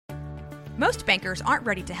Most bankers aren't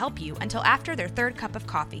ready to help you until after their third cup of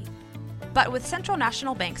coffee. But with Central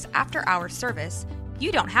National Bank's after-hours service,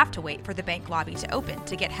 you don't have to wait for the bank lobby to open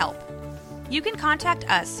to get help. You can contact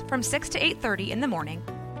us from 6 to 8:30 in the morning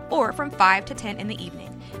or from 5 to 10 in the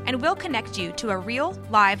evening, and we'll connect you to a real,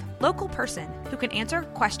 live, local person who can answer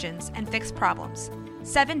questions and fix problems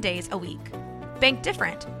 7 days a week. Bank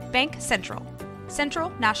different. Bank Central. Central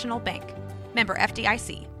National Bank. Member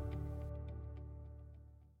FDIC.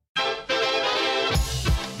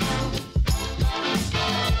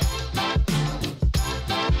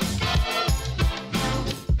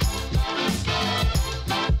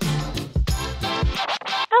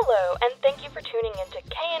 Hello, and thank you for tuning into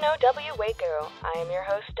KNOW Waco. I am your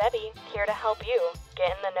host, Debbie, here to help you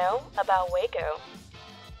get in the know about Waco.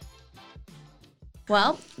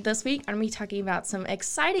 Well, this week I'm going to be talking about some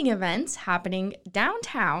exciting events happening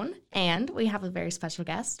downtown, and we have a very special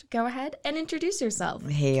guest. Go ahead and introduce yourself.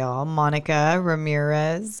 Hey y'all, Monica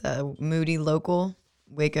Ramirez, a Moody local,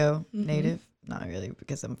 Waco native. Not really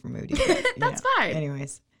because I'm from Moody. But, That's fine.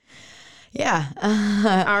 Anyways, yeah.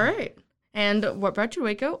 All right. And what brought you to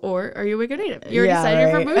Waco, or are you a Waco native? You already said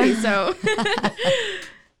you're from Moody, so.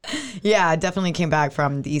 Yeah, I definitely came back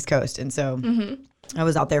from the East Coast, and so I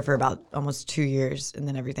was out there for about almost 2 years, and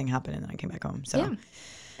then everything happened, and then I came back home. So. Yeah.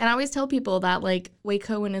 And I always tell people that, like,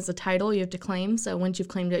 Wacoan is a title you have to claim, so once you've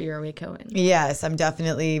claimed it, you're a Wacoan. Yes, I'm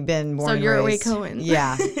definitely been born So you're and raised. a Wacoan.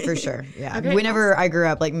 Yeah, for sure. Yeah. Okay, Whenever I grew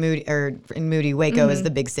up, like Moody or in Moody, Waco is the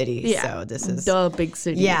big city. Yeah. So this is the big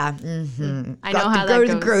city. Yeah. I know how that go to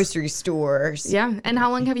goes. the grocery stores. Yeah. And how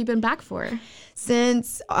long have you been back for?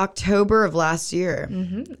 Since October of last year.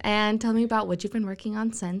 And tell me about what you've been working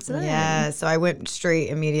on since then. Yeah, so I went straight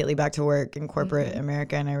immediately back to work in corporate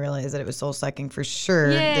America, and I realized that it was soul sucking for sure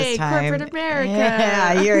Yay, this time. corporate America.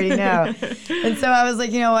 Yeah, you already know. And so I was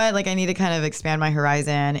like, you know what? Like, I need to kind of expand my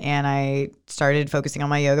horizon, and I started focusing on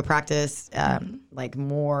my yoga practice, like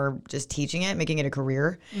more just teaching it, making it a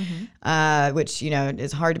career, which, you know,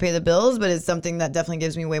 is hard to pay the bills, but it's something that definitely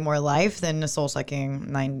gives me way more life than a soul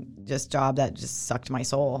sucking job that just sucked my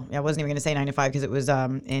soul. I wasn't even going to say 9 to 5 because it was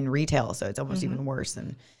in retail, so it's almost even worse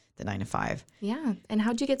than the 9 to 5. Yeah. And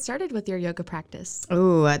how'd you get started with your yoga practice?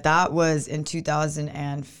 Oh, that was in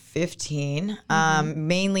 2015.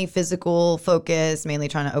 Mainly physical focus, mainly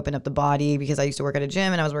trying to open up the body because I used to work at a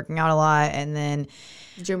gym and I was working out a lot. And then,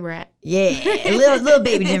 Gym rat. yeah, a little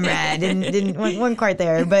baby gym rat. Didn't quite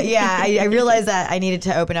there, but yeah, I realized that I needed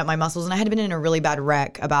to open up my muscles, and I had been in a really bad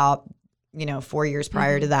wreck about 4 years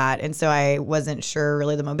prior to that, and so I wasn't sure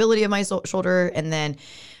really the mobility of my shoulder. And then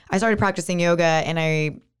I started practicing yoga, and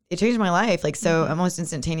it changed my life. Like, so almost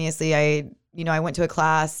instantaneously, I went to a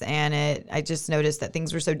class, and I just noticed that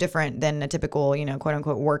things were so different than a typical, quote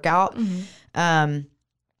unquote workout.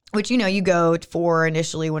 Which, you go for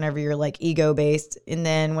initially whenever you're like ego based. And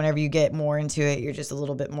then whenever you get more into it, you're just a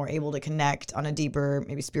little bit more able to connect on a deeper,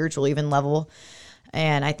 maybe spiritual even level.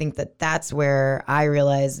 And I think that that's where I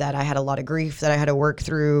realized that I had a lot of grief that I had to work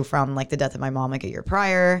through from like the death of my mom like a year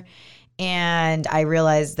prior. And I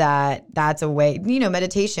realized that that's a way,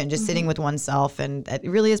 meditation, just sitting with oneself, and it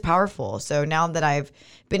really is powerful. So now that I've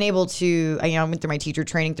been able to, I went through my teacher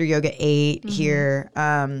training through Yoga 8 here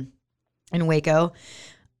in Waco,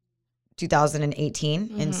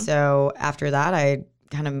 2018. And so after that, I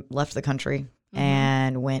kind of left the country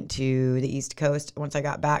and went to the East Coast. Once I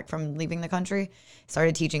got back from leaving the country,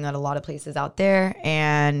 started teaching at a lot of places out there.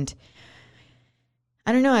 And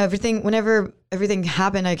I don't know, whenever everything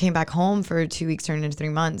happened, I came back home for 2 weeks, turned into 3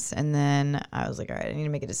 months. And then I was like, all right, I need to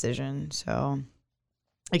make a decision. So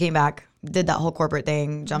I came back, did that whole corporate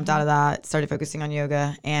thing, jumped out of that, started focusing on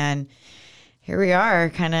yoga. And here we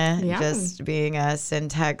are, kind of just being a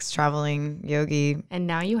Syntex traveling yogi. And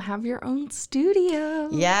now you have your own studio.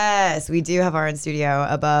 Yes, we do have our own studio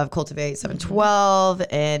above Cultivate 712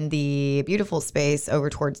 and the beautiful space over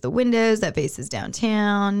towards the windows that faces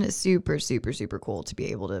downtown. Super, super, super cool to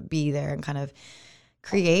be able to be there and kind of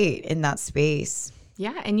create in that space.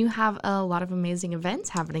 Yeah, and you have a lot of amazing events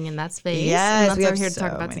happening in that space. Yes, and that's we what have we're here to so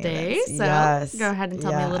talk about many today. events. So Yes. go ahead and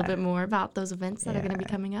tell me a Yeah. little bit more about those events that are going to be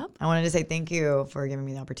coming up. I wanted to say thank you for giving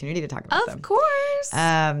me the opportunity to talk about them. Of course.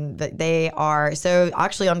 But they are, so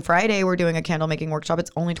actually on Friday, we're doing a candle making workshop. It's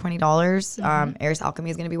only $20. Eris Alchemy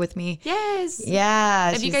is going to be with me. Yes. Yeah.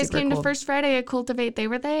 If you guys came to First Friday at Cultivate, they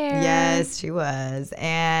were there. Yes, she was.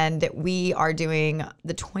 And we are doing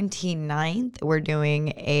the 29th. We're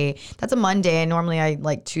doing that's a Monday. And normally I I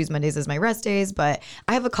like choose Mondays as my rest days, but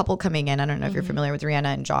I have a couple coming in. I don't know if you're familiar with Rihanna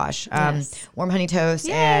and Josh. Warm Honey Toast.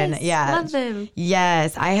 Yes, And yeah. love them.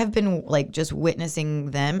 Yes. I have been like just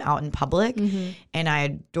witnessing them out in public, and I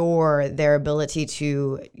adore their ability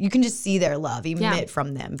to, you can just see their love emit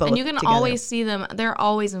from them. Both And you can together. always see them. They're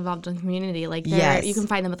always involved in the community. Like you can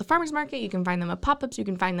find them at the farmer's market. You can find them at pop-ups. You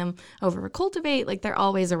can find them over at Cultivate. Like they're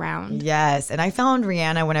always around. Yes. And I found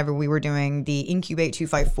Rihanna whenever we were doing the Incubate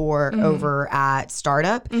 254 over at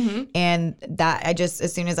Startup. And that I just,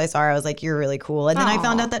 as soon as I saw her, I was like, you're really cool. And then I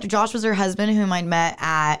found out that Josh was her husband, whom I'd met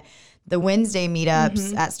at the Wednesday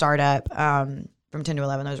meetups at Startup. From 10 to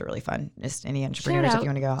 11, those are really fun. Just any entrepreneurs if you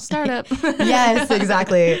want to go out. Startup. Yes,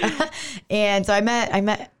 exactly. And so I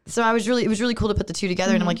met, so it was really cool to put the two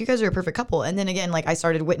together. And I'm like, you guys are a perfect couple. And then again, like I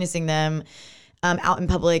started witnessing them out in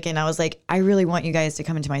public, and I was like, I really want you guys to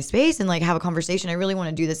come into my space and like have a conversation. I really want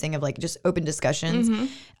to do this thing of like just open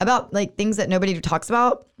discussions about like things that nobody talks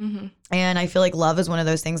about. And I feel like love is one of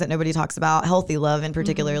those things that nobody talks about. Healthy love, and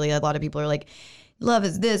particularly a lot of people are like, love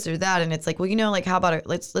is this or that, and it's like, well, you know, like how about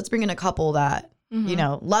let's bring in a couple that you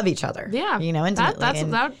know, love each other. Yeah. You know, intimately.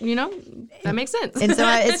 That makes sense. And so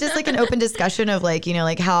it's just like an open discussion of like, you know,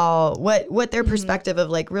 like how, what their perspective of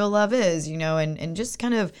like real love is, you know, and just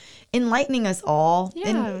kind of enlightening us all. Yeah.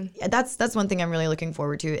 And that's one thing I'm really looking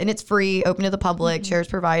forward to. And it's free, open to the public, chairs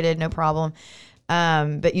provided, no problem.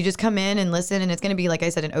 But you just come in and listen, and it's going to be, like I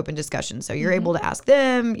said, an open discussion. So you're able to ask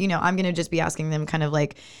them, you know, I'm going to just be asking them kind of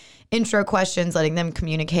like intro questions, letting them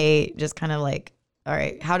communicate, just kind of like, all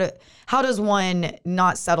right, how does one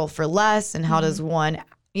not settle for less, and how does one,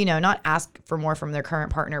 you know, not ask for more from their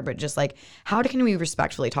current partner, but just like, how can we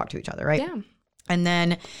respectfully talk to each other, right? Yeah. And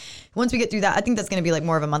then once we get through that, I think that's going to be like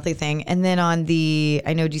more of a monthly thing. And then on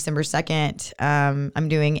I know December 2nd, I'm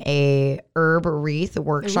doing a herb wreath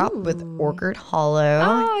workshop with Orchard Hollow.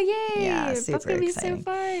 Oh, yay. Yeah, That's super going to be exciting. so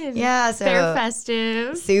fun. Yeah, so Fair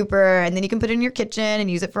festive. super. And then you can put it in your kitchen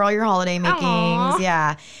and use it for all your holiday makings. Aw.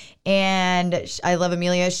 Yeah. And I love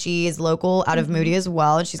Amelia. She is local out of Moody as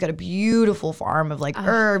well. And she's got a beautiful farm of like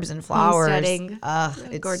herbs and flowers. Homesteading.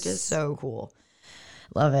 It's Gorgeous. so cool.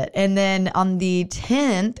 Love it. And then on the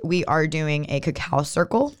 10th, we are doing a cacao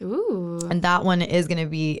circle. Ooh. And that one is going to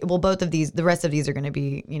be, well, both of these, the rest of these are going to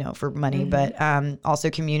be, you know, for money, but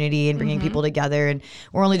also community and bringing people together. And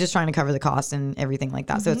we're only just trying to cover the cost and everything like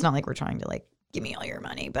that. So it's not like we're trying to like, give me all your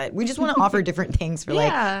money, but we just want to offer different things for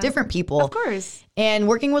like different people. Of course. And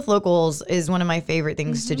working with locals is one of my favorite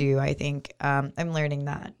things to do. I think I'm learning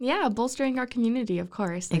that. Yeah, bolstering our community, of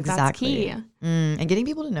course. Like, Exactly. That's key. And getting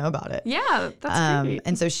people to know about it. Yeah, that's great.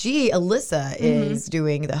 And so Alyssa is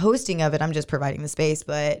doing the hosting of it. I'm just providing the space,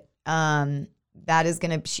 but that is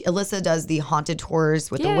going to, Alyssa does the haunted tours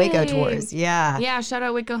with the Waco tours. Yeah. Yeah, shout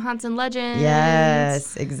out Waco Haunts and Legends.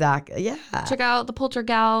 Yes, exactly. Yeah. Check out the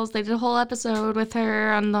Poltergals. They did a whole episode with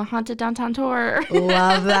her on the Haunted Downtown Tour.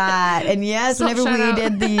 Love that. And yes, whenever shout we out.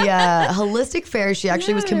 did the holistic fair, she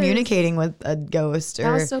actually was communicating with a ghost.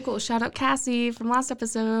 That was so cool. Shout out Cassie from last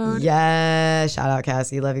episode. Yeah. Shout out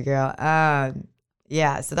Cassie. Love you, girl.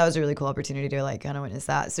 Yeah, so that was a really cool opportunity to like kind of witness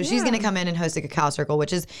that. So she's going to come in and host a cacao circle,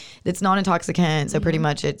 which is, it's non-intoxicant. So pretty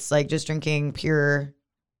much it's like just drinking pure,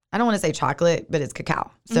 I don't want to say chocolate, but it's cacao.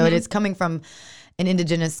 So it is coming from an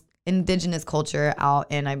indigenous culture out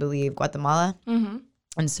in, I believe, Guatemala.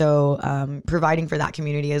 And so providing for that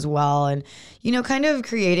community as well. And, you know, kind of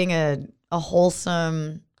creating a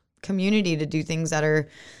wholesome community to do things that are,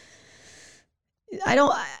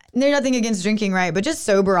 there's nothing against drinking, right? But just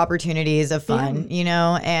sober opportunities of fun, you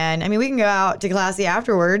know? And I mean, we can go out to Classy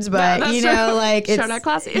afterwards, but you know, like it's. Shout out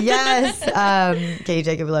Classy. Yes. Katie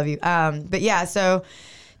Jacob, we love you. But yeah, so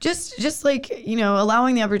just like, you know,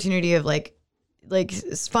 allowing the opportunity of like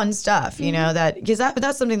fun stuff, you know, because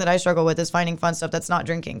that's something that I struggle with, is finding fun stuff that's not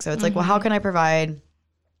drinking. So it's like, well, how can I provide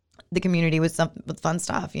the community with fun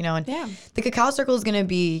stuff, you know? And the cacao circle is going to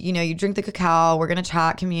be, you know, you drink the cacao, we're going to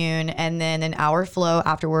chat, commune, and then an hour flow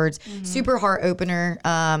afterwards. Super heart opener,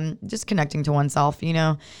 just connecting to oneself, you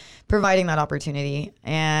know, providing that opportunity.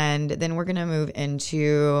 And then we're going to move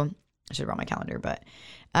into, I should have brought my calendar, but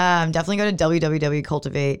definitely go to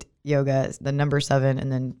www.cultivate yoga, the number 7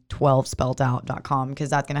 and then 12 spelled out.com,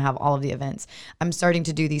 because that's going to have all of the events. I'm starting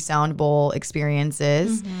to do the sound bowl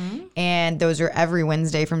experiences, and those are every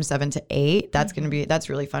Wednesday from 7 to 8. That's going to be,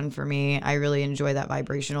 that's really fun for me. I really enjoy that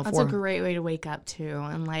vibrational That's form. a great way to wake up too,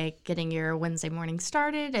 and like getting your Wednesday morning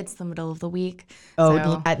started. It's the middle of the week. Oh,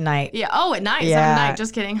 so. at night. Yeah. Oh, at night. Yeah. 7 at night.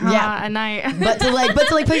 Just kidding. Huh? Yeah. At night. But to like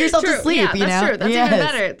put yourself True. to sleep, Yeah, you know? that's true. That's Yes. even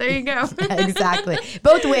better. There you go. Exactly.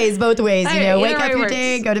 Both ways, you Hey, know, either wake up way your works.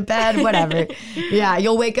 day, go to bed, whatever. Yeah,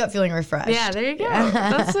 you'll wake up feeling refreshed. Yeah, there you go.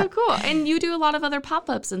 That's so cool. And you do a lot of other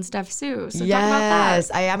pop-ups and stuff too. So talk about that.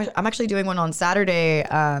 Yes, I'm actually doing one on Saturday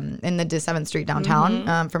in the 7th Street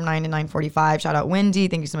downtown from 9 to 9:45. Shout out Wendy.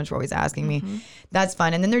 Thank you so much for always asking me. That's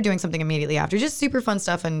fun. And then they're doing something immediately after. Just super fun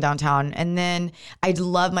stuff in downtown. And then I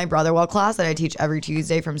love my Brotherwell class that I teach every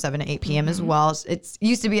Tuesday from 7 to 8 p.m. as well. It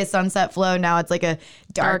used to be a sunset flow. Now it's like a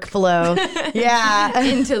dark flow. Yeah.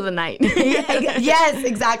 Into the night. Yes,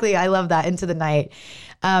 exactly. I love that. Into the night.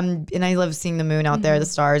 And I love seeing the moon out there, the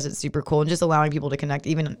stars. It's super cool. And just allowing people to connect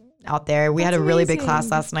even out there. We had a really big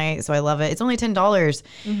class last night, so I love it. It's only $10.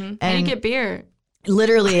 And you get beer.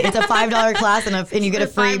 Literally, it's a $5 class and you get a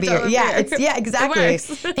free beer. Yeah, exactly.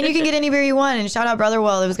 And you can get any beer you want. And shout out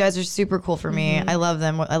Brotherwell; those guys are super cool for me. I love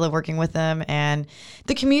them. I love working with them, and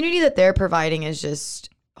the community that they're providing is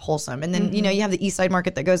just wholesome. And then you know you have the East Side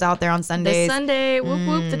Market that goes out there on Sundays. This Sunday, whoop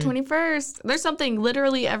whoop, the 21st. There's something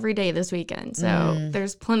literally every day this weekend. So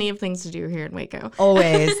there's plenty of things to do here in Waco.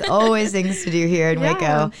 Always things to do here in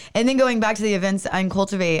Waco. And then going back to the events on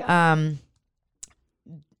Cultivate.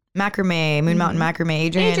 Macrame, Moon Mountain Macrame,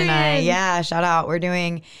 Adrian and I, shout out. We're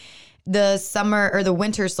doing the summer or the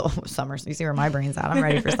winter summer. You see where my brain's at. I'm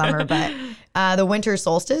ready for summer, but the winter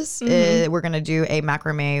solstice, we're going to do a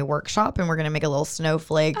macrame workshop and we're going to make a little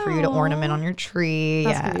snowflake for you to ornament on your tree.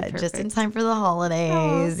 That's just in time for the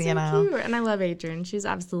holidays, so you know. Cute. And I love Adrian. She's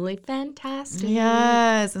absolutely fantastic.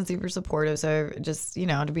 Yes, and super supportive. So just, you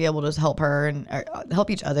know, to be able to help her and help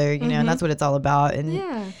each other, you know, and that's what it's all about.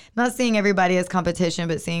 And not seeing everybody as competition,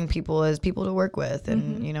 but seeing people as people to work with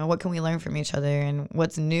and, you know, what can we learn from each other and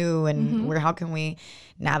what's new and how can we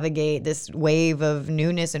navigate this wave of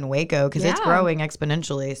newness in Waco because it's growing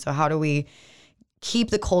exponentially. So how do we keep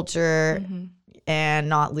the culture and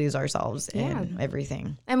not lose ourselves in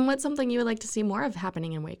everything? And what's something you would like to see more of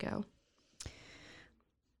happening in Waco?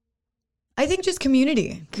 I think just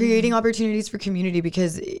community, creating opportunities for community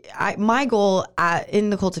because my goal in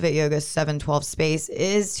the Cultivate Yoga 712 space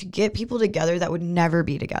is to get people together that would never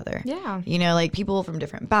be together. Yeah. You know, like people from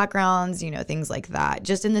different backgrounds, you know, things like that,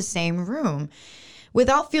 just in the same room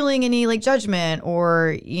without feeling any like judgment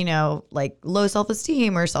or, you know, like low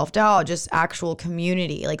self-esteem or self-doubt, just actual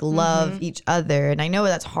community, like love each other. And I know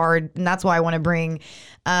that's hard. And that's why I want to bring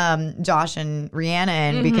Josh and Rihanna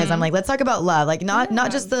in because I'm like, let's talk about love. Like not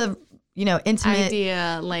just the, you know, intimate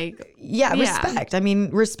idea, like respect. I mean,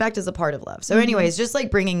 respect is a part of love. So anyways, just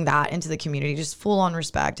like bringing that into the community, just full on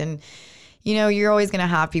respect. And, you know, you're always going to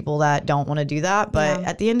have people that don't want to do that. But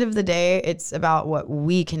at the end of the day, it's about what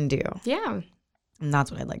we can do. Yeah. And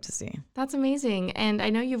that's what I'd like to see. That's amazing. And I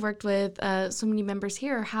know you've worked with so many members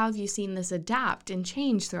here. How have you seen this adapt and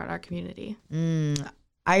change throughout our community?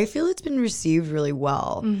 I feel it's been received really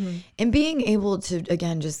well. And being able to,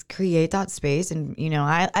 again, just create that space. And, you know,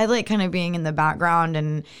 I like kind of being in the background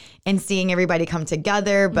and seeing everybody come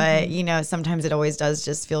together. But, you know, sometimes it always does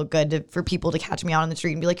just feel good for people to catch me out on the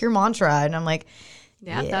street and be like, your mantra. And I'm like,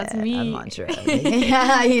 yeah that's me. A mantra.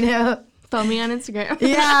 Yeah, you know. Follow me on Instagram.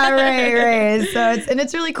 Yeah, right. So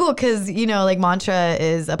it's really cool because, you know, like mantra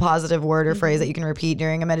is a positive word or phrase that you can repeat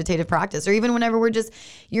during a meditative practice or even whenever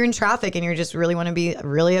you're in traffic and you're just really want to be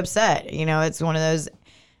really upset. You know, it's one of those,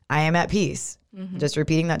 I am at peace. Just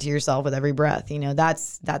repeating that to yourself with every breath. You know,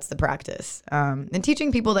 that's the practice. And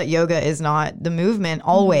teaching people that yoga is not the movement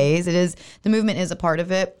always. It is, the movement is a part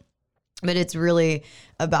of it. But it's really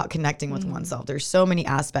about connecting with oneself. There's so many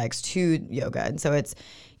aspects to yoga. And so it's,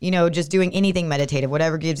 you know, just doing anything meditative,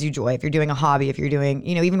 whatever gives you joy. If you're doing a hobby, if you're doing,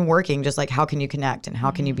 you know, even working, just like how can you connect and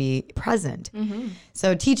how can you be present?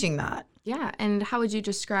 So teaching that. Yeah. And how would you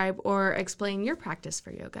describe or explain your practice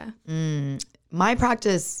for yoga? My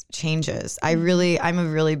practice changes. I'm a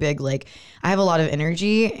really big, like, I have a lot of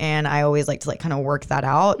energy and I always like to like kind of work that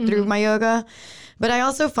out through my yoga. But I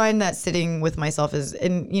also find that sitting with myself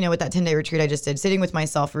and, you know, with that 10-day retreat I just did, sitting with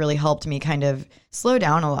myself really helped me kind of slow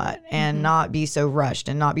down a lot and not be so rushed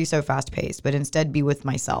and not be so fast paced, but instead be with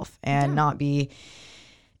myself and not be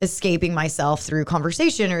escaping myself through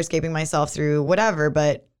conversation or escaping myself through whatever.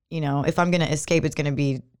 But, you know, if I'm going to escape, it's going to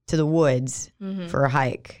be to the woods for a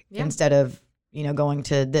hike instead of, you know, going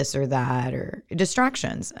to this or that or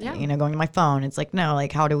distractions, you know, going to my phone. It's like, no,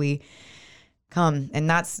 like, how do we come? And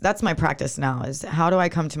that's my practice now is how do I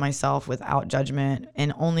come to myself without judgment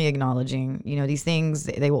and only acknowledging, you know, these things,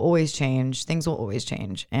 they will always change. Things will always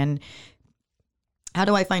change. And how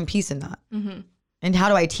do I find peace in that? And how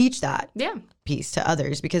do I teach that peace to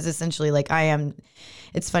others? Because essentially, like,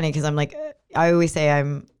 it's funny because I'm like, I always say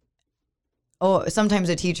I'm sometimes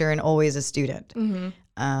a teacher and always a student.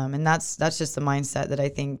 And that's just the mindset that I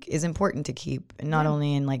think is important to keep, and not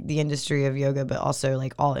only in like the industry of yoga, but also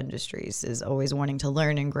like all industries, is always wanting to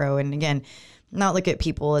learn and grow. And again, not look at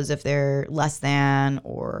people as if they're less than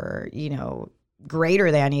or,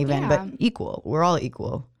 greater than even, but equal. We're all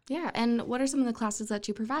equal. Yeah. And what are some of the classes that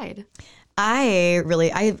you provide? I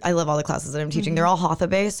love all the classes that I'm teaching. They're all hatha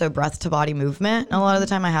based, so breath to body movement. A lot of the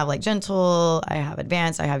time I have like gentle, I have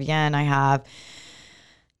advanced, I have yin, I have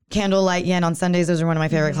candlelight yin on Sundays. Those are one of my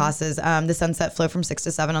favorite classes. The sunset flow from 6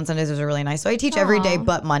 to 7 on Sundays. Those are really nice. So I teach every day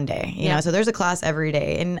but Monday, you know, so there's a class every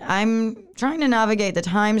day. And I'm trying to navigate the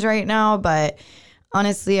times right now, but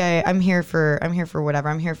honestly, I'm here for whatever.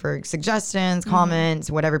 I'm here for suggestions, comments,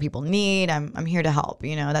 whatever people need. I'm here to help.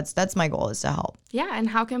 That's my goal, is to help. Yeah, and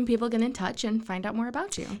how can people get in touch and find out more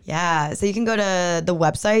about you? Yeah, so you can go to the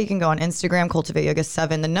website. You can go on Instagram, Cultivate Yoga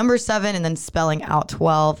 7, the number 7, and then spelling out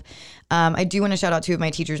 12. I do want to shout out two of my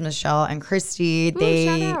teachers, Michelle and Christy.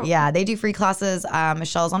 They do free classes.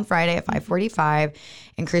 Michelle's on Friday at 5:45,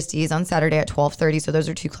 and Christy's on Saturday at 12:30. So those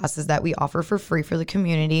are two classes that we offer for free for the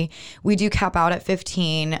community. We do cap out at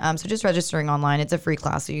 15. So just registering online. It's a free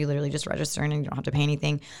class, so you literally just register and you don't have to pay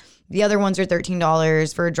anything. The other ones are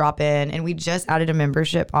 $13 for a drop-in, and we just added a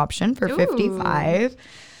membership option for $55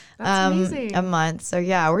 a month. So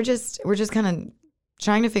yeah, we're just kind of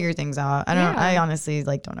trying to figure things out. I honestly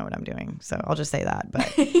don't know what I'm doing, so I'll just say that.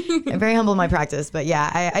 But I'm very humble in my practice. But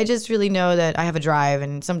yeah, I just really know that I have a drive,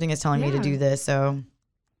 and something is telling me to do this. So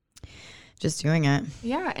just doing it.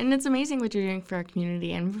 Yeah, and it's amazing what you're doing for our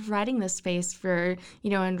community and providing this space for,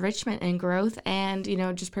 enrichment and growth, and,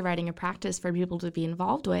 just providing a practice for people to be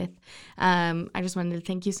involved with. I just wanted to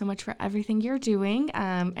thank you so much for everything you're doing.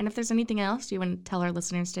 And if there's anything else you want to tell our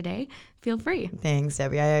listeners today, feel free. Thanks,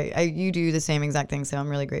 Debbie. You do the same exact thing, so I'm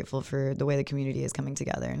really grateful for the way the community is coming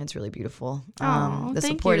together, and it's really beautiful. The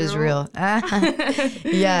support is real.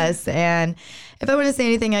 Yes, and if I want to say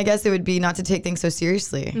anything, I guess it would be not to take things so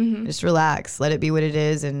seriously. Just relax, let it be what it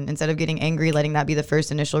is, and instead of getting angry, letting that be the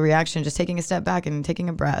first initial reaction, just taking a step back and taking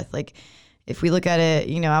a breath. Like, if we look at it,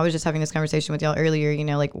 I was just having this conversation with y'all earlier,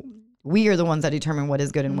 we are the ones that determine what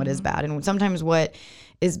is good and what is bad. And sometimes what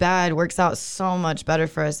is bad works out so much better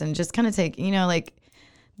for us, and just kind of take,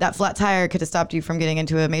 that flat tire could have stopped you from getting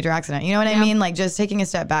into a major accident. You know what I mean? Like, just taking a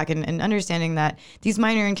step back and understanding that these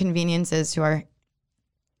minor inconveniences to our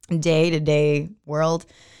day-to-day world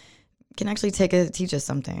can actually teach us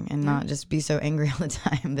something, and not just be so angry all the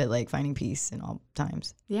time, but finding peace in all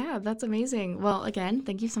times. Yeah, that's amazing. Well, again,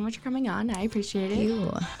 thank you so much for coming on. I appreciate it. Thank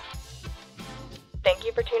you. Thank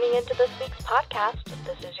you for tuning into this week's podcast.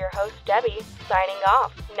 This is your host, Debbie, signing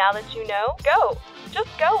off. Now that you know, go. Just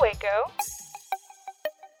go, Waco.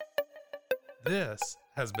 This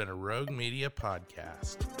has been a Rogue Media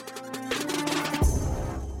podcast.